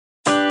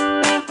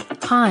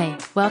Hi,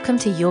 welcome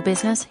to Your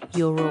Business,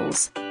 Your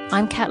Rules.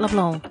 I'm Kat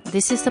LeBlanc.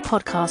 This is the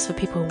podcast for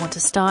people who want to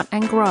start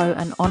and grow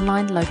an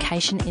online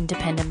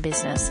location-independent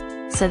business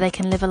so they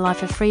can live a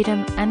life of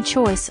freedom and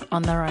choice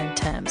on their own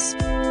terms.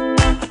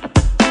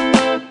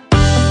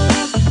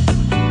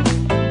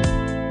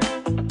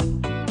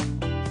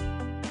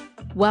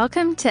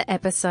 Welcome to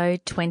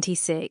episode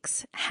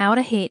 26, How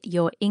to Hit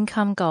Your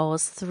Income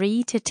Goals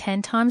 3 to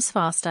 10 times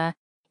faster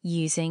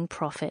using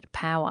Profit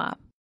Power.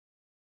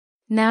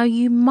 Now,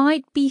 you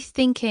might be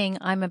thinking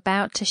I'm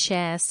about to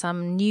share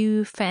some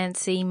new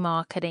fancy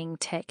marketing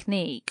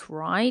technique,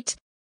 right?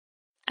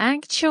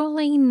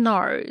 Actually,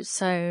 no,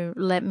 so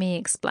let me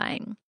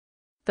explain.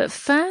 But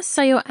first,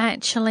 so you'll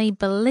actually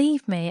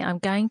believe me, I'm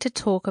going to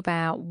talk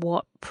about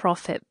what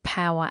profit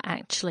power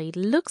actually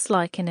looks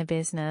like in a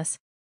business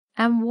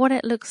and what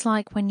it looks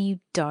like when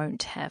you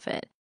don't have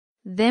it.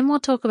 Then we'll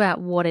talk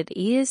about what it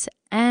is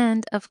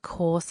and, of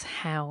course,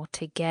 how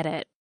to get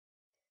it.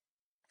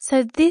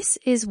 So this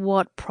is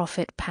what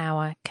profit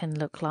power can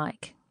look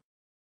like.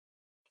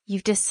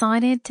 You've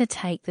decided to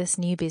take this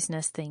new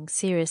business thing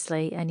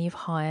seriously and you've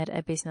hired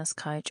a business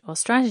coach or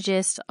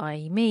strategist,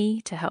 i.e.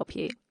 me, to help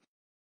you.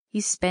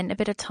 You spent a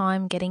bit of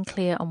time getting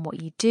clear on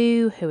what you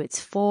do, who it's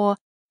for,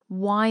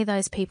 why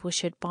those people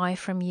should buy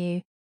from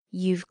you.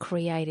 You've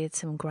created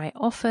some great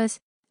offers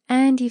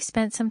and you've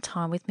spent some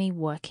time with me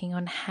working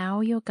on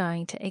how you're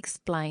going to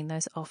explain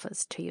those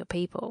offers to your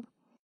people.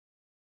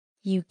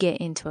 You get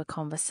into a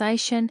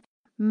conversation,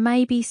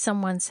 maybe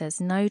someone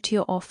says no to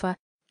your offer,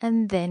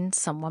 and then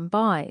someone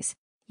buys.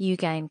 You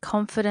gain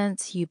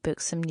confidence, you book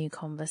some new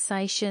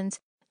conversations,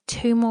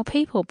 2 more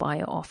people buy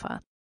your offer.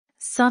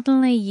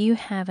 Suddenly you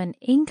have an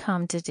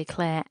income to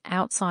declare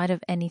outside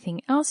of anything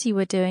else you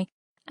were doing,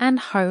 and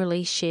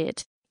holy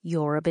shit,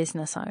 you're a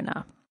business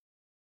owner.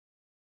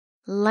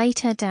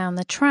 Later down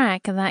the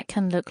track, that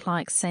can look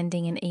like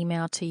sending an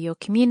email to your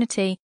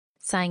community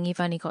saying you've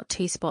only got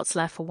 2 spots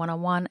left for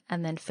one-on-one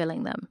and then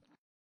filling them.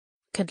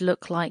 Could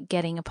look like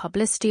getting a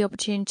publicity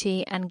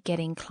opportunity and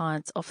getting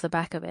clients off the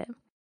back of it.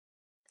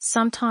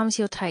 Sometimes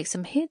you'll take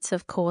some hits,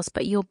 of course,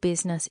 but your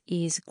business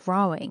is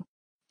growing.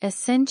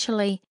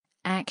 Essentially,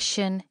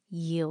 action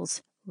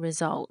yields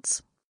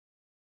results.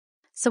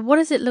 So what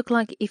does it look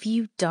like if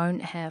you don't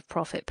have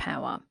profit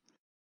power?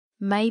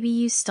 Maybe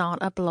you start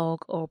a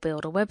blog or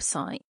build a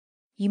website.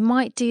 You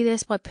might do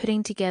this by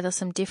putting together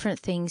some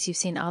different things you've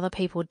seen other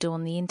people do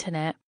on the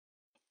internet.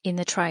 In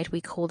the trade, we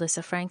call this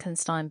a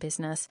Frankenstein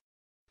business.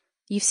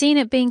 You've seen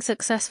it being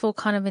successful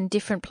kind of in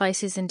different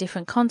places, in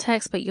different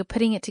contexts, but you're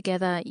putting it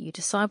together, you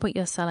decide what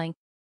you're selling,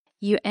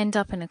 you end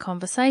up in a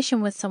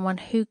conversation with someone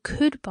who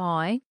could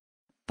buy,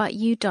 but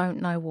you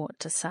don't know what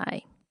to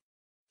say.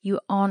 You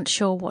aren't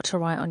sure what to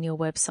write on your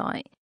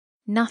website.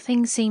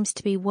 Nothing seems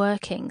to be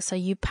working, so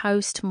you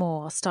post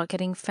more, start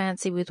getting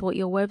fancy with what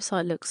your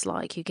website looks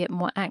like, you get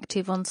more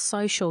active on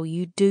social,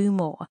 you do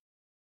more.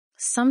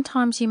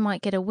 Sometimes you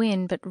might get a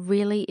win, but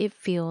really it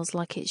feels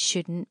like it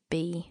shouldn't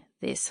be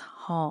this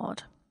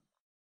hard.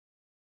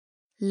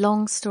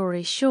 Long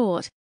story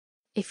short,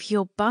 if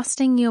you're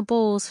busting your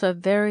balls for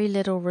very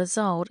little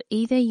result,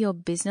 either your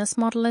business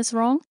model is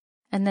wrong,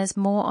 and there's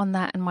more on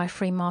that in my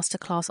free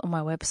masterclass on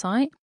my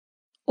website,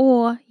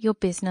 or your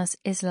business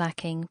is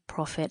lacking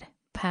profit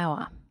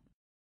power.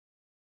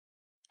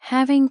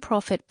 Having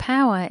profit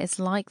power is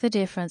like the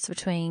difference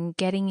between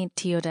getting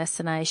into your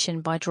destination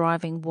by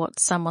driving what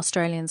some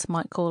Australians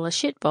might call a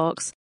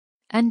shitbox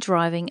and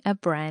driving a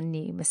brand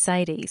new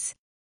Mercedes.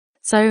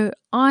 So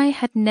I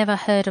had never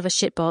heard of a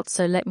shitbox,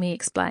 so let me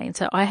explain.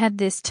 So I had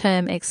this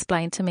term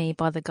explained to me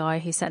by the guy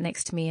who sat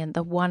next to me and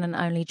the one and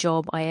only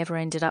job I ever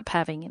ended up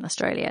having in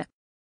Australia.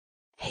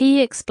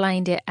 He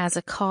explained it as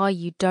a car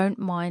you don't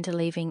mind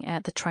leaving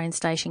at the train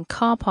station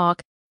car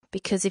park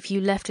because if you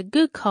left a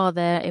good car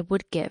there, it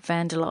would get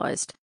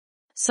vandalized.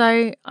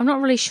 So I'm not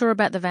really sure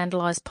about the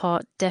vandalized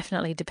part,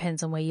 definitely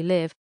depends on where you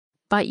live,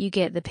 but you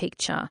get the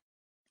picture.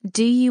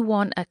 Do you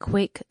want a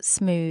quick,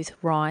 smooth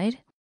ride?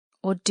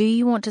 Or do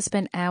you want to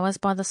spend hours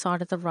by the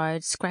side of the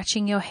road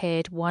scratching your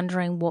head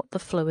wondering what the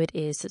fluid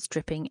is that's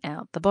dripping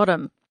out the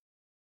bottom?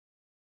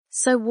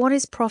 So what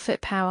is profit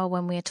power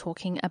when we're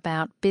talking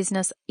about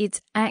business?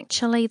 It's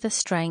actually the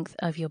strength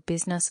of your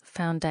business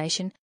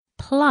foundation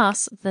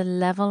plus the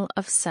level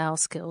of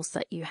sales skills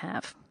that you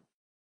have.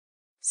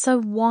 So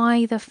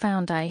why the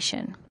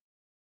foundation?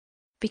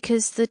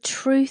 Because the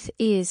truth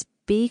is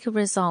big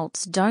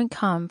results don't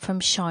come from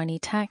shiny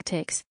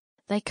tactics.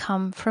 They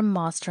come from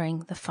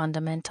mastering the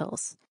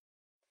fundamentals.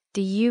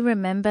 Do you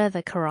remember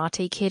the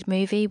Karate Kid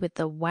movie with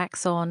the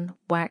wax on,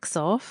 wax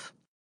off?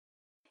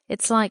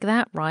 It's like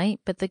that, right?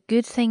 But the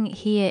good thing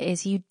here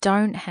is you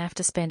don't have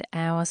to spend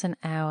hours and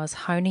hours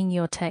honing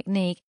your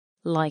technique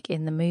like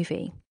in the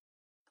movie.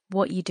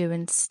 What you do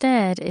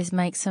instead is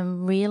make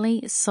some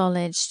really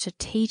solid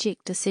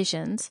strategic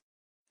decisions,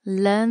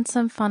 learn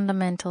some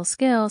fundamental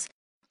skills,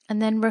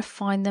 and then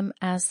refine them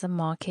as the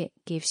market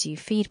gives you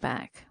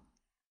feedback.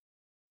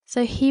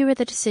 So here are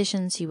the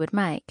decisions you would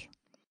make.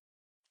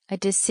 A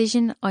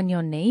decision on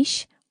your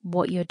niche,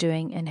 what you're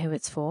doing and who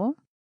it's for.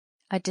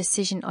 a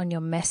decision on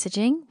your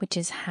messaging, which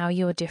is how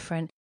you're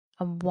different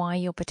and why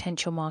your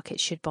potential market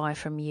should buy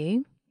from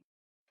you,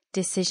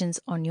 decisions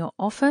on your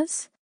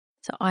offers.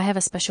 So I have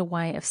a special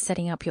way of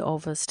setting up your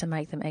offers to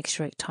make them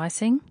extra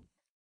enticing.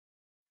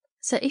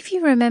 So if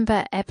you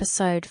remember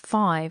episode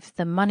 5,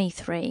 the Money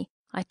 3,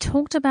 I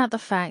talked about the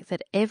fact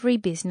that every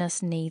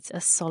business needs a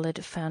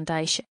solid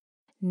foundation,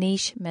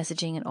 niche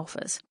messaging and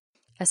offers,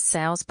 a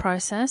sales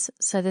process,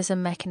 so there's a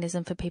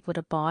mechanism for people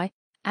to buy,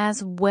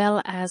 as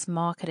well as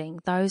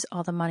marketing. Those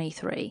are the Money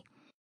 3.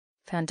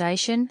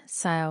 Foundation,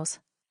 sales,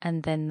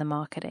 and then the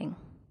marketing.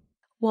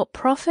 What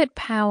Profit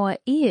Power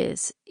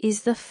is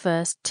the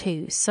first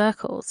 2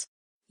 circles,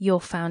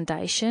 your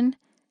foundation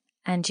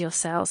and your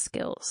sales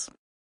skills.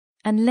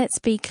 And let's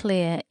be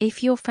clear,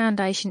 if your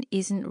foundation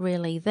isn't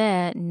really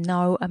there,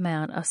 no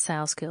amount of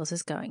sales skills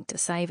is going to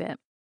save it.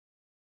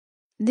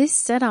 This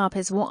setup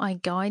is what I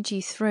guide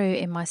you through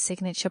in my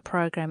signature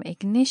program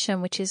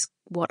Ignition, which is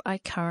what I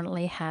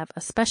currently have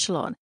a special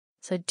on.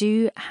 So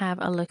do have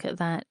a look at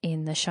that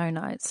in the show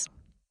notes.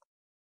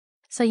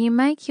 So you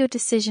make your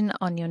decision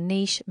on your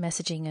niche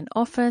messaging and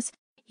offers.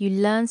 You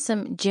learn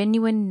some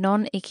genuine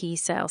non-icky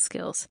sales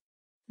skills.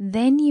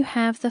 Then you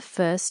have the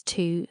first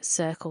 2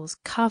 circles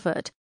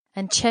covered.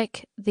 And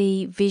check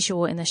the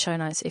visual in the show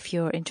notes if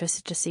you're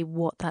interested to see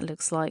what that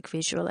looks like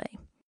visually.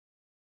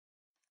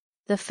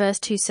 The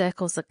first 2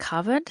 circles are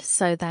covered,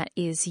 so that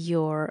is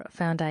your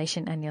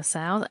foundation and your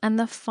sales. And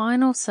the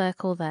final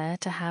circle there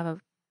to have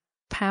a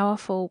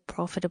powerful,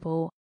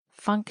 profitable,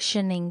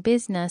 functioning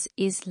business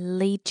is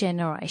lead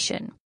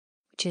generation,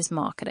 which is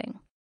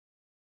marketing.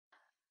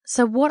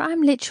 So what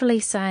I'm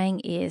literally saying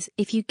is,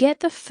 if you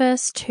get the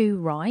first 2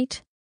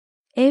 right,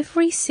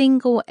 every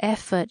single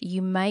effort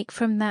you make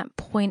from that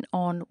point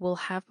on will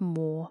have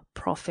more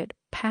profit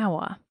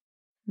power,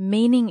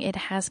 meaning it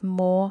has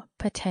more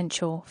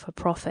potential for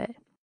profit.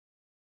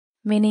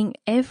 Meaning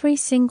every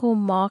single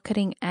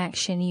marketing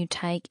action you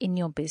take in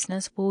your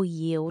business will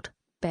yield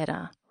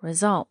better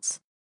results.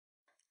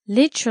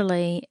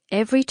 Literally,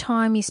 every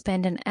time you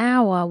spend an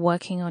hour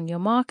working on your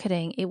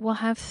marketing, it will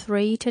have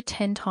 3 to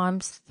 10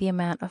 times the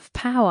amount of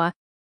power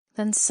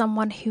than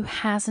someone who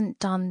hasn't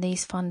done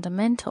these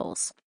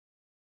fundamentals.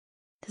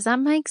 Does that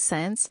make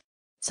sense?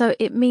 So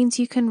it means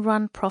you can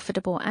run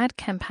profitable ad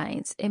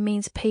campaigns. It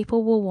means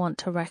people will want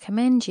to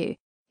recommend you. It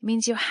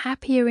means you're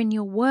happier in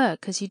your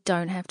work because you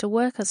don't have to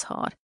work as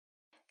hard.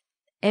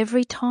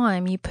 Every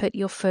time you put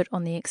your foot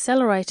on the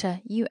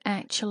accelerator, you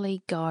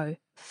actually go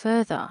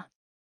further.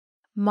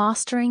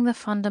 Mastering the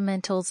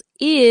fundamentals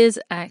is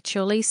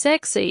actually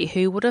sexy.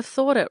 Who would have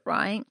thought it,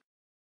 right?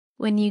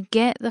 When you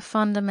get the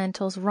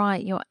fundamentals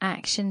right, your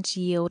actions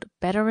yield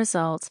better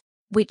results,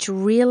 which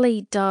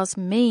really does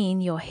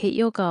mean you'll hit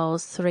your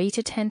goals 3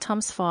 to 10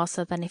 times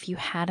faster than if you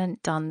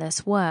hadn't done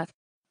this work,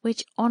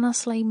 which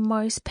honestly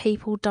most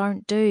people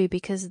don't do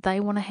because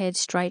they want to head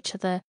straight to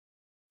the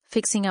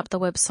fixing up the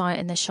website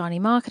and the shiny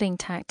marketing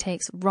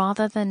tactics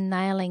rather than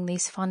nailing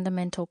these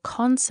fundamental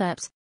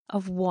concepts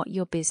of what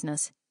your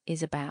business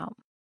is about.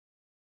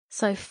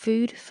 So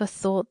food for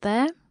thought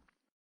there.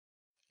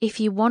 If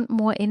you want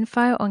more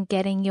info on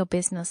getting your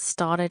business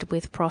started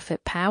with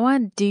Profit Power,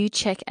 do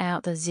check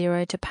out the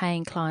Zero to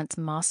Paying Clients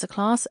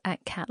Masterclass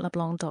at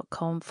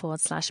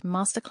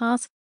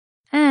katleblanc.com/masterclass.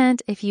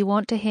 And if you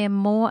want to hear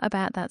more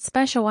about that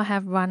special I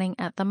have running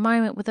at the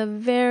moment with a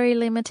very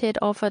limited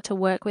offer to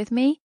work with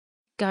me,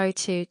 go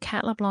to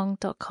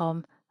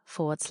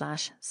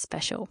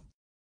katleblanc.com/special.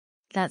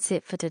 That's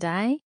it for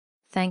today.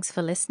 Thanks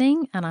for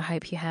listening, and I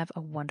hope you have a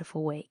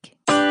wonderful week.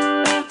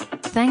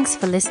 Thanks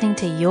for listening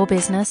to Your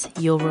Business,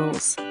 Your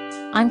Rules.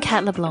 I'm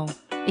Kat LeBlanc.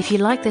 If you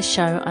like this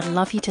show, I'd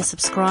love you to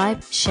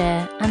subscribe,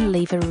 share, and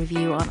leave a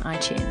review on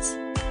iTunes.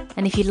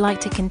 And if you'd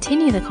like to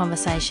continue the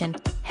conversation,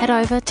 head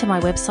over to my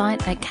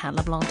website at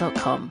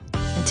katleblanc.com.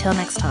 Until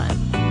next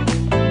time.